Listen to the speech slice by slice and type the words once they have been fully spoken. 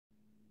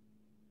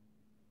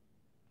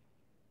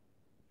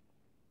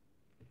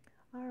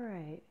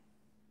Alright,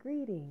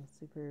 greetings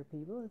SupHerb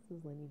people, this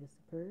is Need A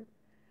SupHerb,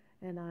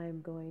 and I'm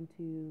going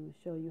to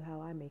show you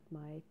how I make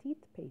my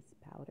toothpaste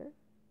powder.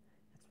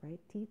 That's right,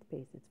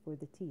 toothpaste, it's for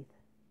the teeth.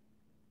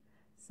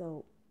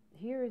 So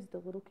here is the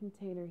little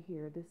container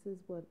here. This is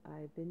what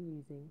I've been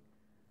using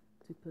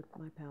to put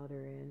my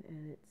powder in,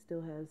 and it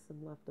still has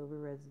some leftover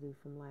residue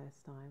from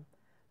last time.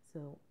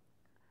 So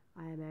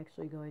I am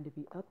actually going to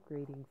be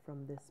upgrading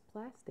from this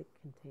plastic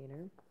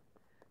container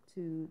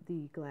to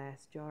the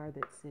glass jar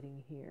that's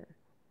sitting here.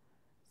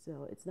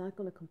 So it's not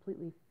going to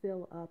completely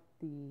fill up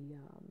the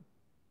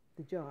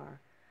jar,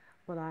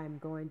 but I'm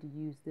going to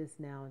use this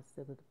now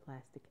instead of the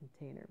plastic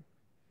container.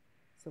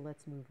 So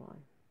let's move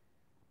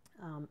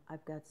on.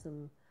 I've got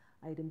some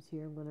items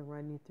here. I'm going to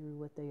run you through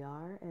what they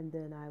are, and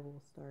then I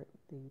will start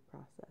the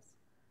process.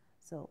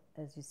 So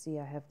as you see,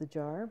 I have the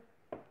jar,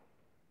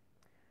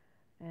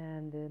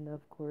 and then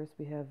of course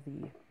we have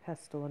the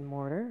pestle and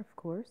mortar, of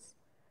course,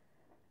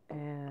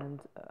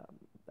 and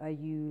I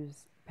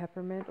use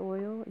peppermint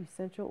oil,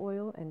 essential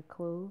oil, and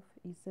clove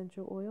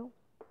essential oil.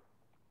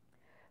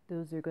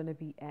 Those are going to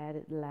be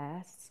added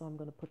last, so I'm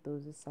going to put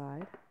those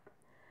aside.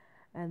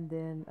 And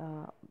then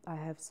I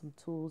have some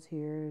tools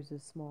here. There's a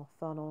small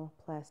funnel,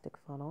 plastic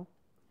funnel.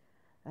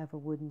 I have a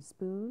wooden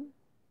spoon,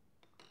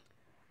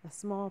 a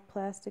small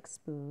plastic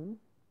spoon,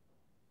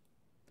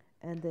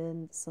 and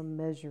then some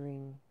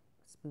measuring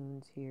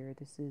spoons here.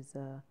 This is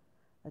a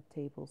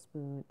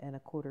tablespoon and a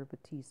quarter of a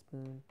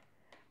teaspoon.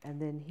 And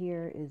then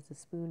here is the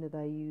spoon that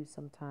I use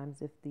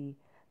sometimes if the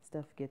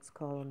stuff gets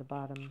caught on the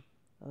bottom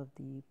of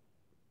the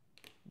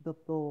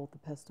bowl, the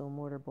pestle and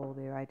mortar bowl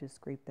there. I just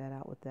scrape that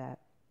out with that.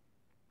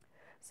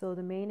 So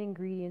the main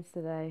ingredients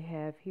that I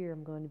have here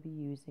I'm going to be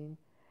using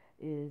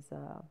is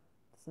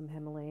some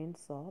Himalayan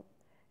salt.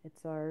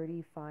 It's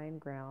already fine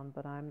ground,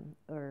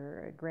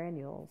 or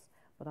granules,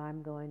 but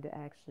I'm going to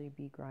actually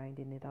be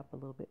grinding it up a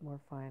little bit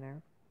more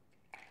finer.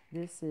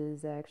 This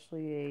is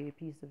actually a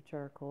piece of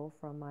charcoal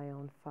from my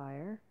own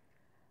fire,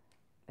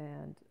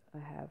 and I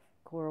have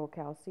chloral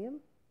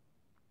calcium.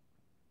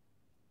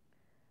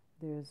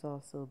 There's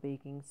also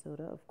baking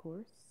soda, of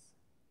course,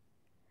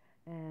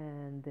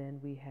 and then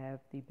we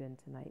have the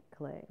bentonite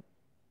clay.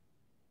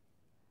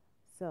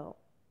 So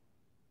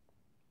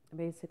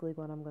basically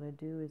what I'm going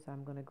to do is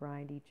I'm going to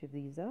grind each of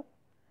these up,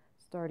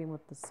 starting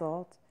with the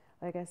salt.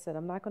 Like I said,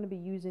 I'm not going to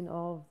be using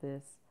all of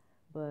this,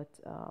 but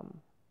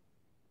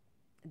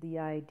the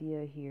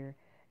idea here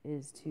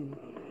is to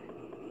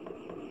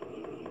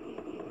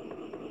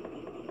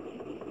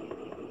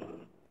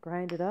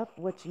grind it up,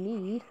 what you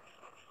need,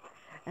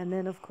 and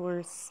then of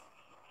course,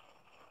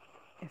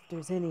 if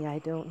there's any I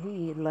don't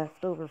need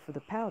left over for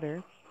the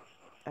powder,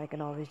 I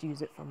can always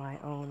use it for my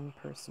own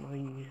personal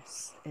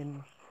use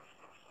in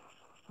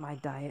my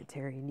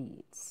dietary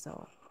needs.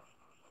 So,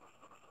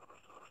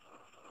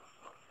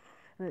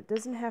 and it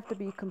doesn't have to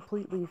be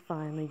completely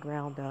finely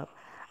ground up.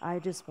 I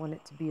just want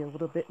it to be a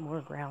little bit more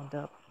ground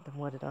up than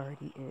what it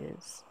already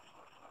is.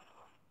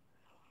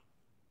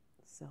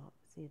 So,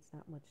 see, it's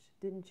not much,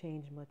 didn't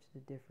change much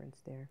of the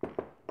difference there.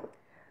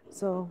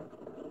 So,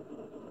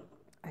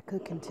 I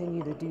could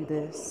continue to do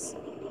this.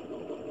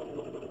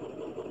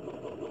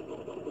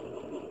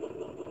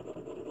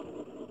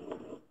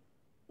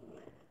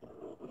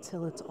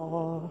 Until it's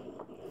all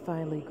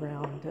finely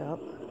ground up.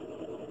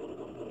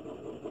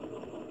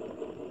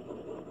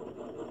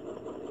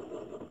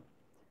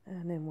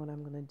 And then what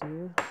I'm going to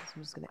do is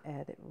I'm just going to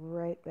add it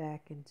right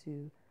back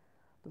into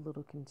the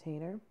little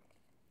container,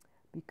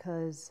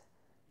 because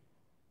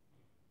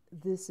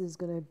this is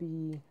going to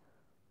be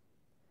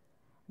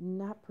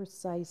not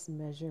precise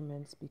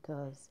measurements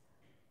because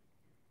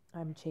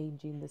I'm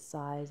changing the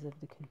size of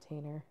the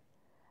container,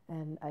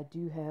 and I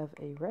do have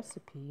a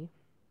recipe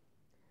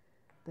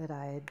that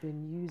I had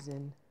been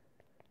using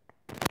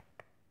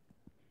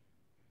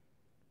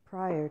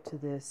prior to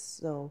this,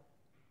 so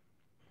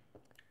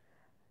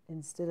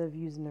instead of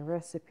using the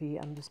recipe,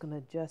 I'm just going to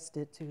adjust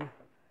it to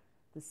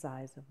the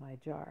size of my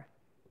jar.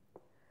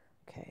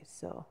 Okay,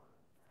 so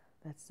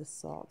that's the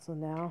salt. So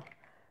now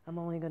I'm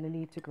only going to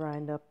need to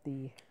grind up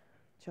the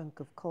chunk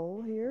of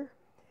coal here.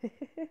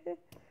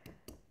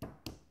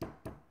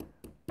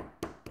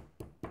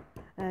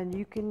 And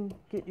you can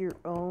get your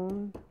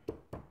own,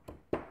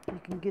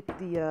 you can get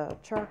the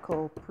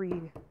charcoal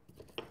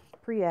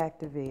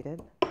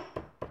pre-activated,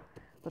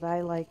 but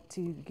I like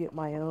to get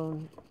my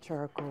own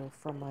charcoal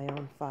from my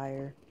own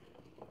fire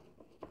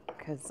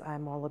because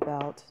I'm all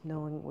about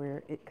knowing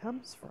where it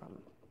comes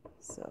from.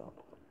 So,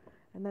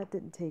 and that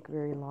didn't take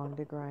very long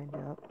to grind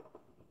up.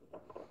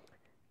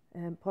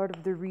 And part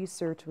of the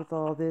research with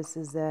all this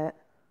is that,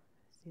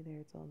 see there,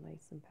 it's all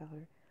nice and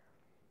powdered,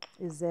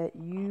 is that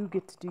you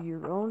get to do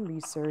your own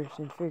research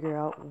and figure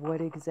out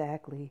what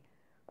exactly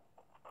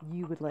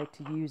you would like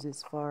to use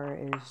as far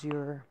as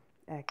your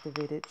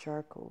activated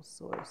charcoal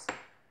source.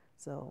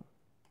 So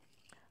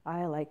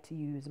I like to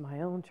use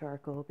my own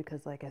charcoal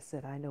because, like I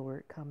said, I know where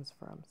it comes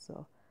from.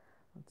 So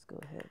let's go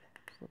ahead.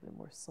 There's a little bit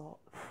more salt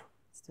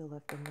still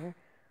left in there.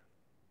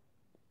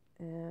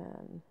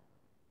 And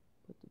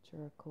put the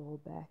charcoal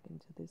back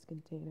into this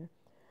container.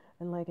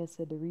 And like I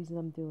said, the reason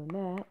I'm doing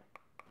that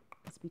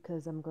is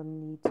because I'm going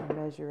to need to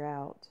measure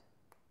out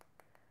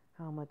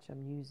how much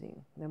I'm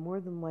using. Now, more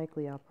than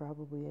likely, I'll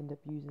probably end up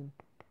using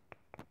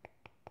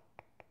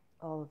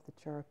all of the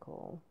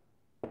charcoal.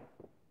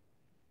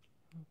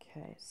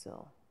 Okay,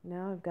 so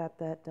now I've got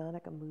that done. I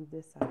can move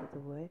this out of the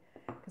way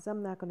because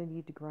I'm not going to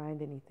need to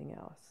grind anything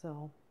else.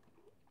 So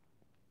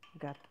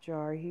I've got the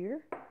jar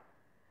here,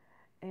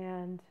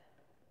 and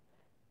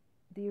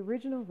the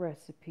original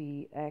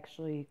recipe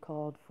actually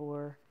called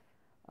for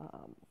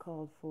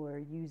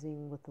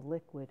using with the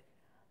liquid.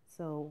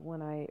 So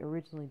when I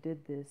originally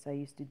did this, I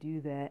used to do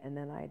that, and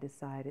then I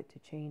decided to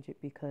change it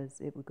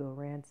because it would go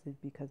rancid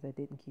because I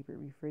didn't keep it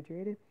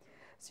refrigerated.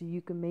 So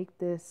you can make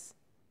this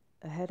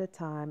ahead of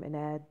time and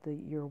add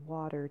your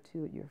water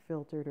to it, your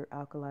filtered or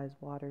alkalized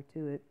water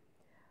to it,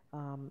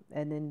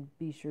 and then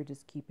be sure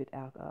just keep it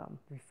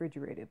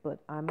refrigerated. But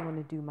I'm going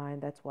to do mine,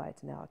 that's why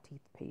it's now a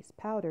toothpaste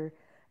powder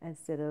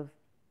instead of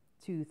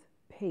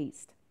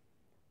toothpaste.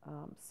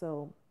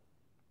 So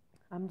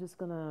I'm just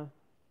going to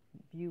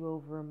view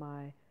over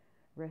my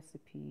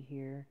recipe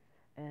here,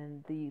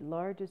 and the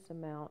largest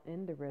amount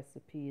in the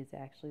recipe is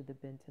actually the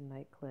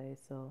bentonite clay,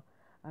 so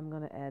I'm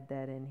going to add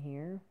that in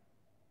here.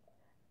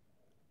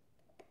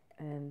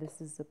 And this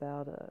is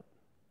about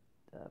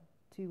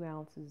 2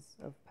 ounces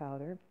of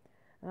powder,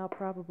 and I'll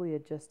probably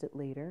adjust it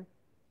later.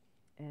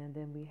 And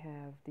then we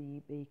have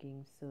the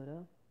baking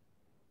soda,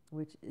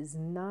 which is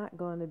not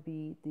going to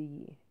be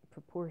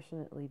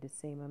proportionately the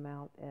same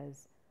amount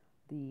as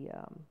the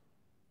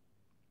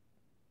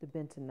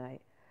bentonite.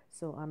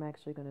 So I'm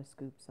actually going to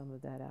scoop some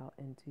of that out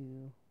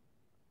into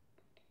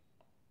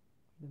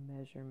the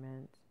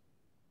measurement.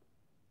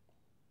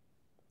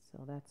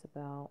 So that's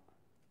about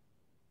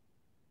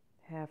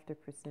half the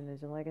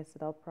percentage. And like I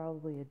said, I'll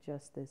probably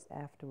adjust this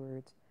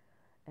afterwards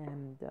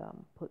and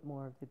put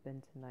more of the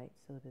bentonite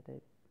so that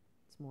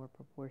it's more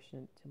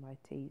proportionate to my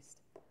taste.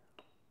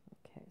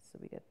 Okay, so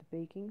we got the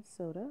baking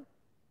soda.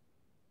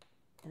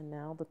 And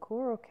now the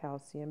coral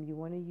calcium, you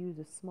want to use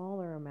a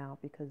smaller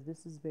amount because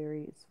this is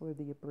it's for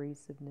the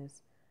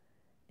abrasiveness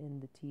in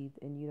the teeth,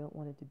 and you don't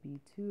want it to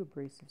be too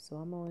abrasive. So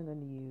I'm only going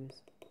to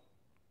use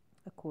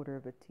 1/4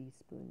 of a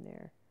teaspoon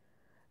there.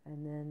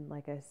 And then,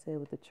 like I said,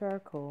 with the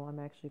charcoal, I'm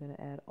actually going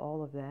to add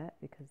all of that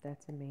because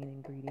that's a main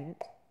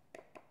ingredient.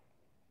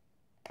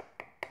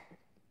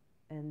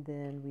 And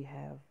then we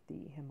have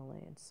the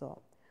Himalayan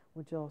salt,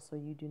 which also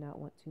you do not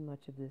want too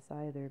much of this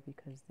either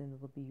because then it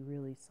will be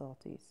really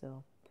salty.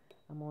 So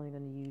I'm only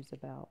going to use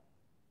about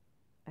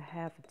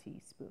 1/2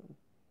 teaspoon.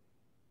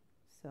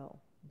 So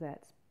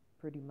that's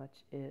pretty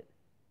much it.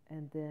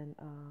 And then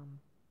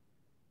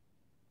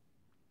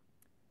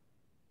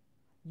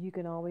you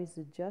can always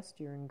adjust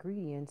your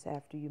ingredients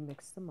after you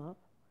mix them up.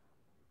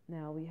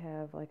 Now we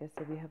have, like I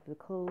said, we have the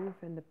clove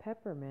and the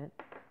peppermint.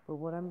 But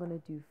what I'm going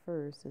to do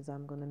first is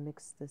I'm going to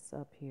mix this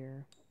up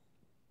here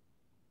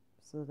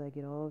so that I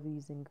get all of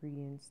these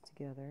ingredients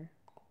together.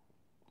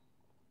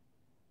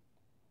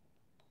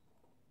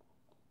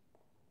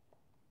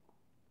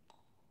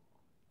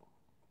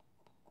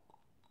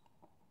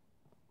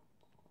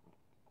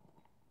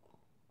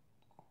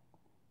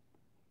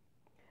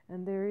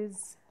 And there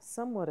is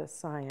somewhat a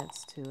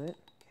science to it.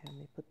 Okay, let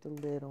me put the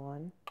lid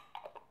on.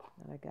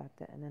 And I got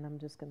that. And then I'm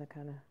just going to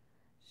kind of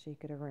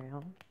shake it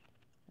around.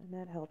 And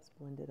that helps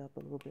blend it up a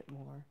little bit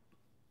more.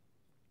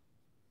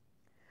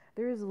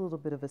 There is a little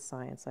bit of a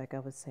science, like I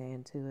was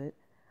saying, to it.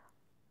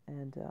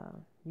 And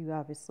you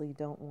obviously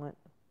don't want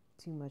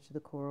too much of the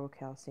coral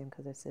calcium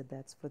because I said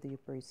that's for the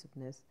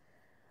abrasiveness.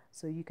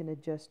 So you can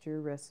adjust your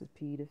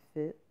recipe to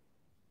fit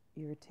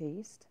your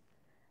taste.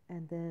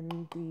 And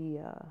then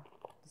the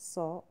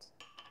salt.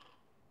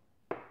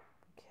 Okay,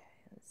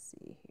 let's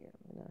see here.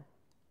 I'm going to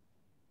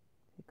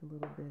take a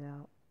little bit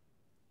out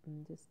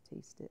and just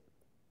taste it.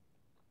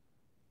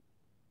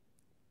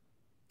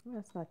 Well,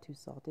 that's not too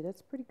salty.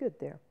 That's pretty good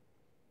there.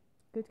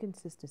 Good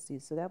consistency.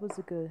 So that was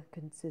a good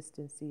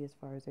consistency as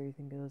far as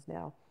everything goes.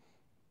 Now,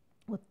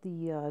 with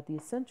the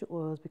essential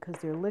oils, because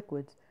they're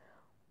liquids,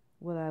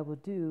 what I will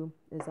do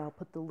is I'll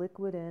put the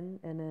liquid in,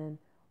 and then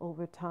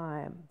over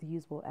time,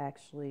 these will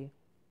actually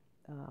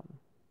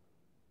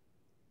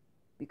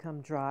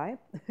become dry.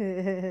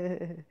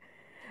 And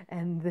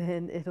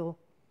then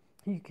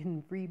you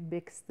can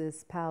remix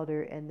this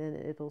powder, and then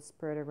it'll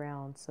spread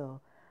around. So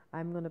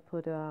I'm going to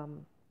put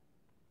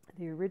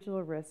the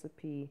original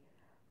recipe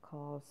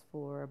calls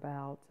for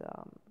about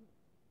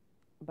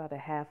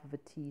 1/2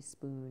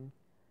 teaspoon.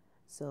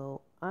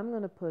 So I'm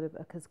going to put it,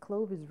 because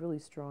clove is really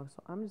strong,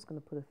 so I'm just going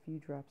to put a few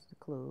drops of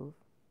clove.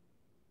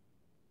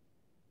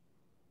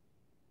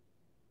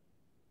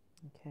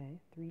 Okay,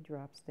 3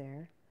 drops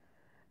there.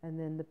 And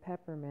then the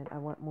peppermint, I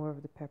want more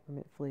of the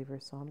peppermint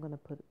flavor, so I'm going to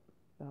put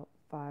about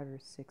 5 or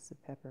 6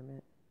 of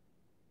peppermint.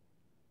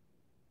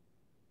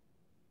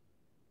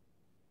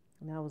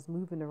 And I was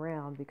moving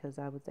around because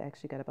I was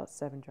actually got about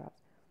 7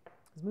 drops. I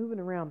was moving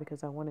around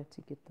because I wanted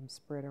to get them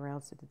spread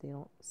around so that they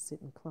don't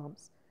sit in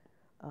clumps.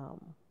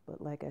 But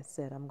like I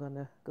said, I'm going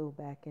to go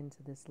back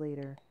into this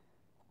later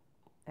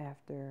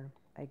after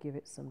I give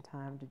it some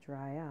time to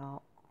dry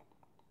out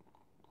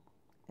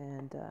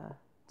and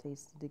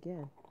taste it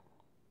again.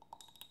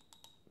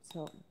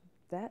 So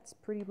that's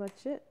pretty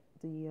much it.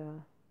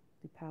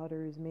 The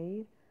powder is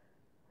made.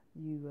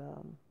 You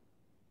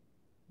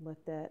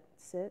let that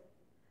sit,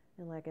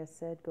 and like I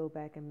said, go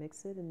back and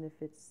mix it. And if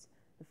the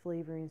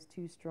flavoring is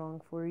too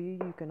strong for you,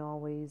 you can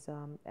always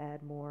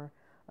add more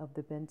of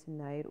the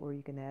bentonite, or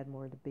you can add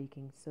more of the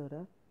baking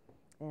soda.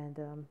 And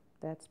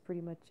that's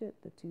pretty much it.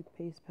 The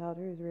toothpaste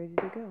powder is ready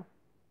to go.